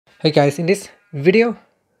Hey guys, in this video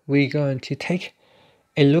we're going to take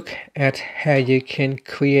a look at how you can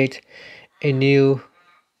create a new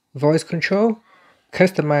voice control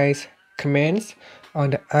customized commands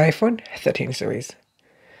on the iPhone 13 series.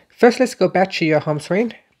 First, let's go back to your home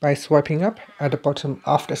screen by swiping up at the bottom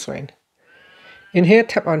of the screen. In here,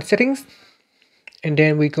 tap on settings, and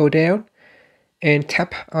then we go down and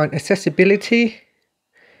tap on accessibility.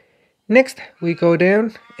 Next, we go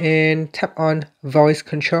down and tap on voice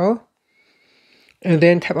control, and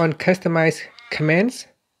then tap on customize commands.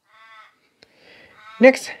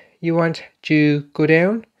 Next, you want to go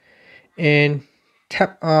down and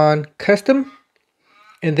tap on custom,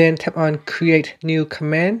 and then tap on create new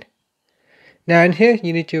command. Now in here,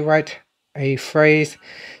 you need to write a phrase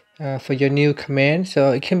for your new command,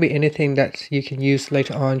 so it can be anything that you can use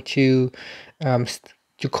later on to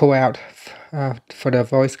call out for the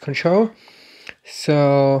voice control.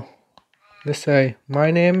 So let's say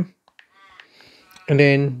my name, and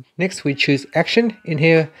then next we choose action. In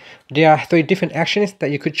here there are 3 different actions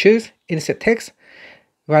that you could choose: insert text,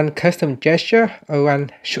 run custom gesture, or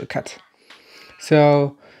run shortcut.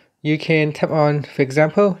 So you can tap on, for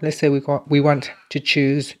example, let's say we want to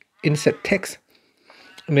choose insert text,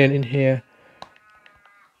 and then in here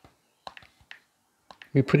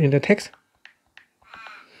we put in the text,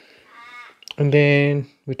 and then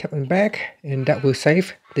we tap on back, and that will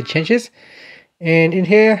save the changes. And in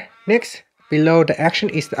here next, below the action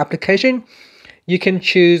is the application. You can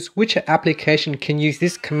choose which application can use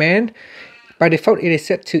this command. By default it is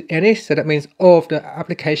set to any, so that means all of the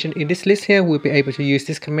application in this list here will be able to use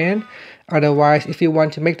this command. Otherwise, if you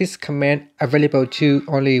want to make this command available to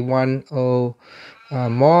only one or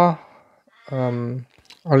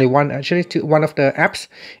only one actually, to one of the apps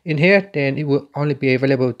in here, then it will only be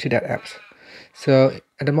available to that app. So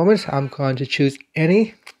at the moment I'm going to choose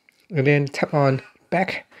any, and then tap on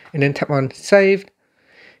back, and then tap on save,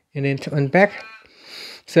 and then tap on back.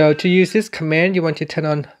 So to use this command, you want to turn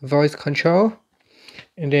on voice control,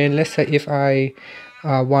 and then let's say if I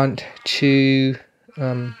want to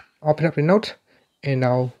open up the note, and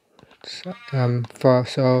now let's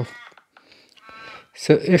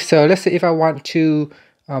say if I want to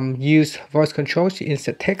use voice control to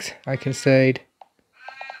insert text, I can say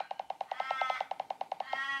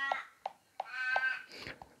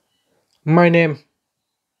my name,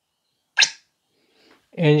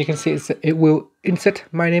 and you can see it will insert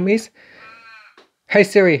my name is. Hey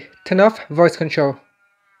Siri, turn off voice control.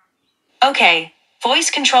 Okay,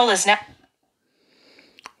 voice control is now.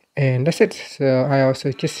 And that's it. So I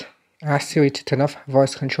also just ask Siri to turn off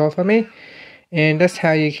voice control for me. And that's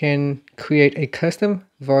how you can create a custom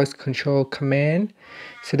voice control command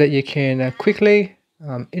so that you can quickly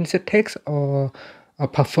insert text or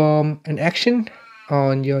perform an action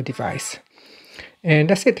on your device. And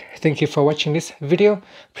that's it. Thank you for watching this video.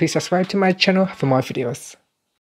 Please subscribe to my channel for more videos.